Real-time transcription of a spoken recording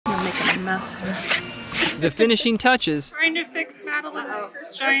mess there. The finishing touches Trying to fix Madeline's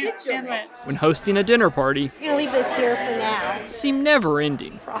giant sandwich. when hosting a dinner party I'm gonna leave this here for now. seem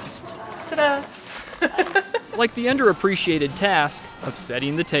never-ending, Ta-da! like the underappreciated task of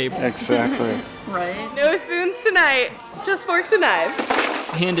setting the table Exactly. Right? No spoons tonight, just forks and knives.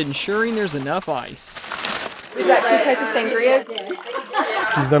 and ensuring there's enough ice. We've got 2 types of sangrias.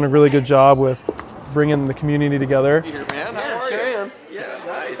 She's done a really good job with bringing the community together. How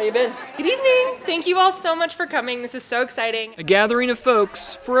you been? Good evening. Thank you all so much for coming. This is so exciting. A gathering of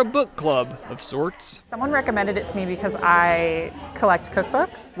folks for a book club of sorts, Someone recommended it to me because I collect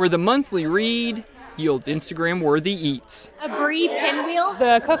cookbooks. where the monthly read yields Instagram-worthy eats. A brie pinwheel.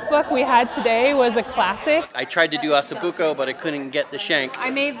 The cookbook we had today was a classic. I tried to do ossobuco, but I couldn't get the shank. I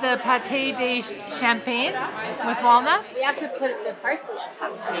made the pâté de champagne with walnuts. We have to put the parsley on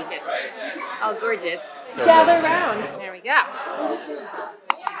top to make it all gorgeous. Gather round. There we go.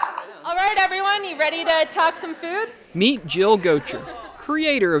 All right, everyone, you ready to talk some food? Meet Jill Gocher,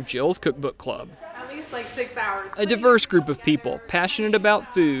 creator of Jill's Cookbook Club. At least like 6 hours. A diverse group of people passionate about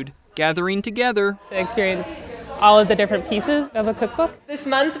food, gathering together To experience all of the different pieces of a cookbook. This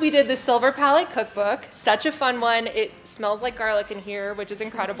month we did the Silver Palette Cookbook. Such a fun one. It smells like garlic in here, which is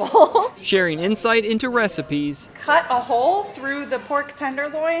incredible. sharing insight into recipes, Cut a hole through the pork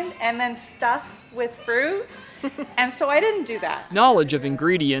tenderloin and then stuff with fruit. And so I didn't do that. knowledge of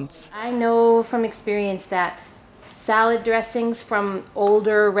ingredients, I know from experience that salad dressings from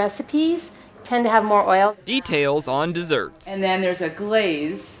older recipes tend to have more oil. details on desserts, And then there's a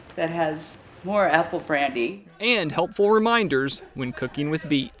glaze that has more apple brandy. and helpful reminders when cooking with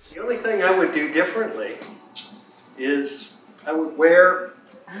beets. The only thing I would do differently is I would wear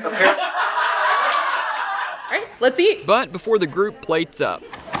a pair. All right, let's eat. But before the group plates up,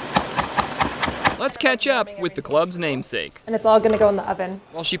 let's catch up with the club's namesake, And it's all gonna go in the oven.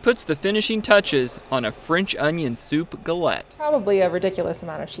 while she puts the finishing touches on a French onion soup galette Probably a ridiculous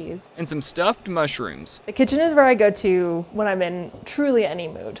amount of cheese. and some stuffed mushrooms. The kitchen is where I go to when I'm in truly any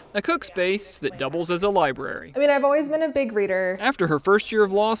mood. A cook space that doubles as a library. I mean, I've always been a big reader. After her first year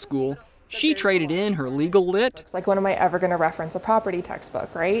of law school, she traded in her legal lit It's like, when am I ever gonna reference a property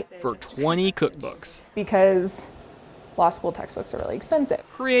textbook, right? for 20 cookbooks, Because law school textbooks are really expensive.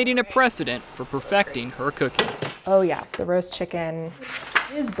 creating a precedent for perfecting her cooking. Oh yeah, the roast chicken.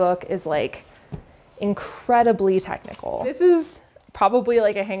 His book is like incredibly technical. This is probably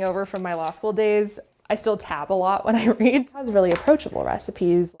like a hangover from my law school days. I still tab a lot when I read. It has really approachable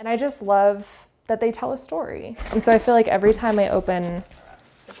recipes, and I just love that they tell a story. And so I feel like every time I open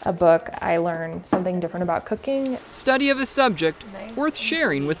a book, I learn something different about cooking. Study of a subject worth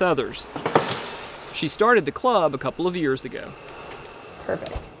sharing with others. She started the club a couple of years ago.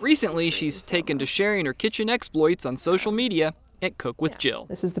 Perfect. Recently, she's taken to sharing her kitchen exploits on social media at Cook with Jill.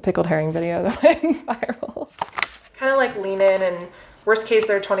 This is the pickled herring video that went viral. Kind of like lean in, and worst case,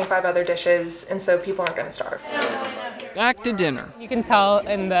 there are 25 other dishes, and so people aren't gonna starve. Back to dinner. You can tell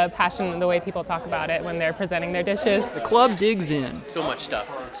in the passion and the way people talk about it when they're presenting their dishes. The club digs in So much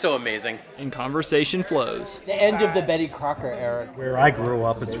stuff. It's so amazing. and conversation flows. The end of the Betty Crocker era. Where I grew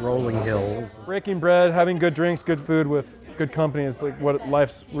up, it's rolling hills. Breaking bread, having good drinks, good food with good company is like what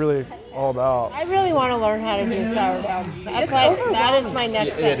life's really all about. I really want to learn how to do sourdough. That's like, that is my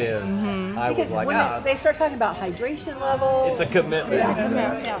next thing. It is. I was like, They start talking about hydration levels. it's a commitment.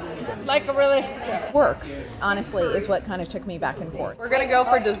 Yeah. Like a relationship. Work, honestly, is what kind of took me back and forth. We're gonna go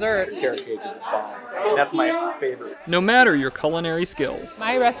for dessert. Carrot cake is bomb. That's my favorite. No matter your culinary skills,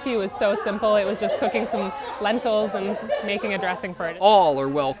 My recipe was so simple. It was just cooking some lentils and making a dressing for it. all are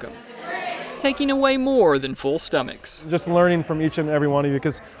welcome, taking away more than full stomachs. Just learning from each and every one of you,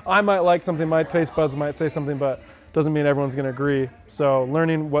 because I might like something, my taste buds might say something, but doesn't mean everyone's gonna agree. So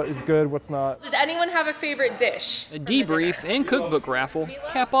learning what is good, what's not. Did anyone have a favorite dish? A debrief and cookbook raffle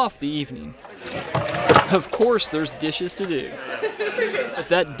cap off the evening. Of course, there's dishes to do, but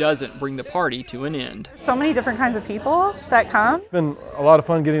that doesn't bring the party to an end. So many different kinds of people that come. It's been a lot of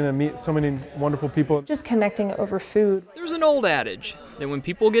fun getting to meet so many wonderful people. Just connecting over food. There's an old adage that when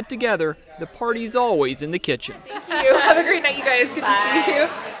people get together, the party's always in the kitchen. Thank you. Have a great night, you guys. Good to see you.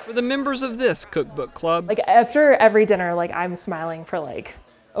 For the members of this cookbook club, Like after every dinner, like I'm smiling for like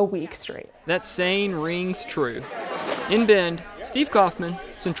a week straight. that saying rings true. In Bend, Steve Kaufman,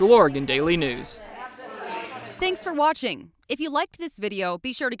 Central Oregon Daily News. Thanks for watching. If you liked this video,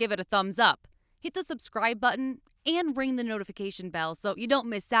 be sure to give it a thumbs up. Hit the subscribe button and ring the notification bell so you don't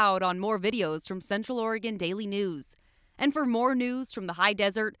miss out on more videos from Central Oregon Daily News. And for more news from the high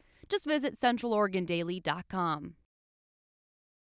desert, just visit centraloregondaily.com.